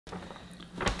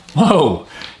Whoa!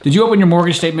 Did you open your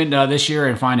mortgage statement this year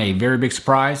and find a very big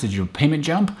surprise? Did your payment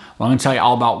jump? Well, I'm going to tell you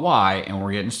all about why, and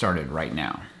we're getting started right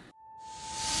now.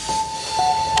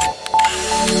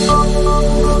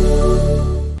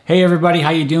 Hey everybody,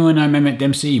 how you doing? I'm Emmett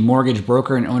Dempsey, mortgage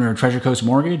broker and owner of Treasure Coast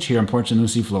Mortgage here in Port St.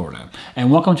 Lucie, Florida.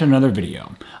 And welcome to another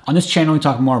video. On this channel, we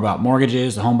talk more about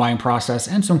mortgages, the home buying process,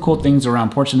 and some cool things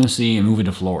around Port St. Lucie and moving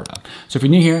to Florida. So if you're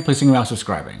new here, please think about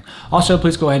subscribing. Also,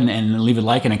 please go ahead and leave a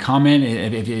like and a comment.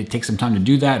 If it takes some time to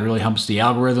do that, it really helps the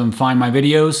algorithm find my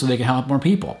videos so they can help more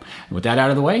people. And with that out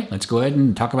of the way, let's go ahead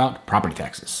and talk about property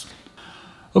taxes.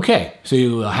 Okay,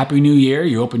 so Happy New Year.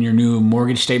 You open your new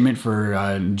mortgage statement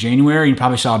for January, and you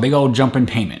probably saw a big old jump in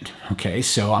payment. Okay,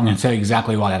 so I'm going to tell you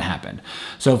exactly why that happened.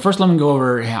 So first, let me go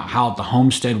over how the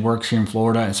homestead works here in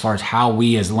Florida as far as how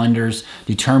we as lenders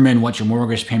determine what your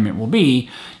mortgage payment will be,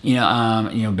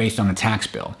 based on a tax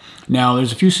bill. Now,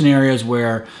 there's a few scenarios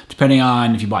where, depending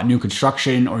on if you bought new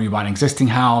construction or you bought an existing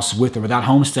house with or without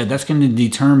homestead, that's going to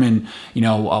determine,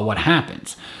 what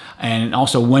happens. And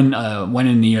also when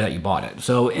in the year that you bought it.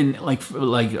 So in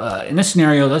in this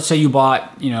scenario, let's say you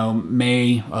bought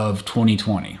May of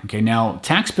 2020. Okay, now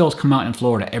tax bills come out in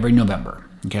Florida every November.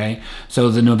 Okay,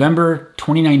 so the November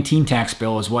 2019 tax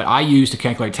bill is what I use to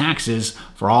calculate taxes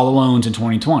for all the loans in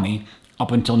 2020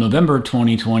 up until November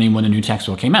 2020 when the new tax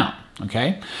bill came out.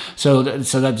 Okay, so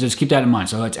that just keep that in mind.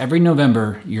 So that's every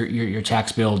November your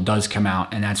tax bill does come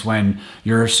out, and that's when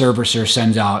your servicer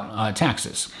sends out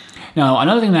taxes. Now,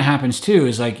 another thing that happens too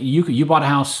is like you bought a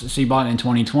house, so you bought it in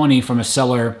 2020 from a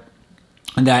seller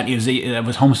that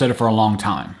was homesteaded for a long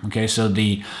time. Okay, so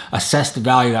the assessed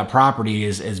value of that property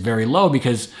is very low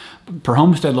because per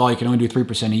homestead law you can only do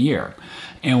 3% a year.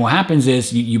 And what happens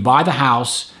is you buy the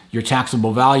house, your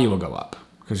taxable value will go up.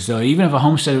 So even if a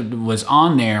homestead was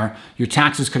on there, your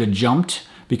taxes could have jumped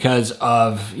because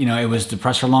of, it was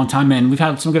depressed for a long time, and we've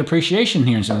had some good appreciation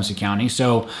here in St. Lucie County.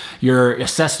 So your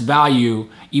assessed value,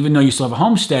 even though you still have a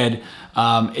homestead,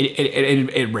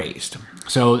 it raised.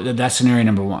 So that's scenario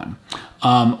number one.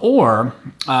 Or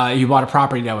you bought a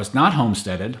property that was not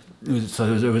homesteaded,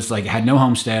 it had no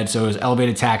homestead, so it was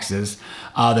elevated taxes.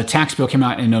 The tax bill came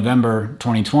out in November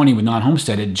 2020 with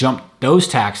non-homesteaded, jumped those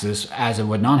taxes as it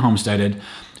would non-homesteaded.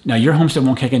 Now your homestead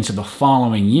won't kick in until the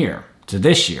following year, to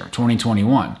this year,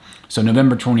 2021. So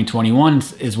November 2021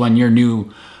 is when your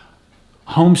new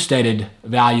homesteaded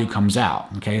value comes out.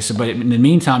 Okay, so but in the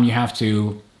meantime, you have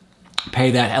to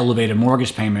pay that elevated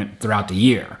mortgage payment throughout the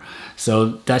year. So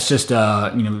that's just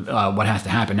what has to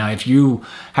happen. Now, if you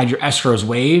had your escrows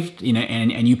waived,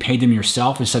 and you paid them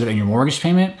yourself instead of in your mortgage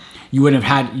payment, you wouldn't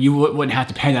have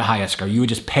to pay that high escrow. You would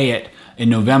just pay it in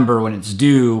November when it's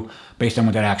due, based on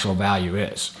what that actual value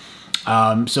is.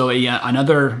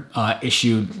 Another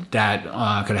issue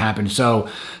that could happen. So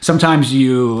sometimes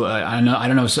I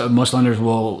don't know. So most lenders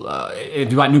will,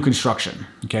 if you bought new construction.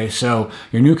 Okay, so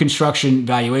your new construction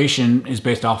valuation is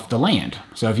based off the land.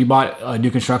 So if you bought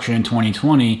new construction in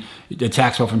 2020, the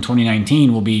tax bill from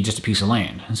 2019 will be just a piece of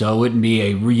land. So it wouldn't be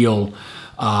a real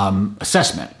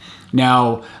assessment.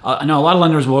 Now, I know a lot of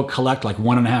lenders will collect like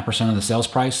 1.5% of the sales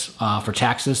price for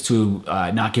taxes to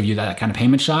not give you that kind of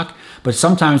payment shock. But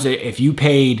sometimes if you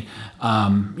paid,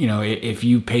 if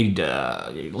you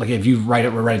write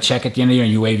a check at the end of the year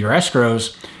and you waive your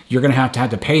escrows, you're going to have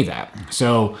to pay that.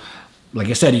 So, like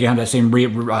I said, you're going to have that same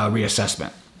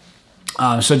reassessment.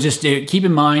 So just keep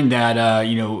in mind that,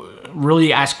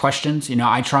 really ask questions.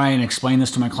 I try and explain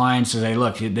this to my clients. Say,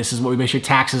 look, this is what we base your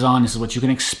taxes on. This is what you can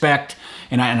expect.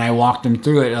 And I walk them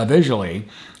through it visually.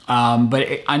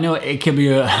 But I know it can be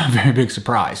a very big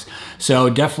surprise. So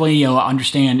definitely,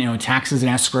 understand, taxes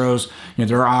and escrows.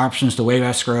 There are options to waive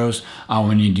escrows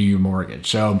when you do your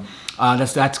mortgage. So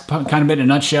that's kind of it in a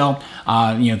nutshell.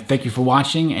 Thank you for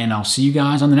watching, and I'll see you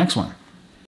guys on the next one.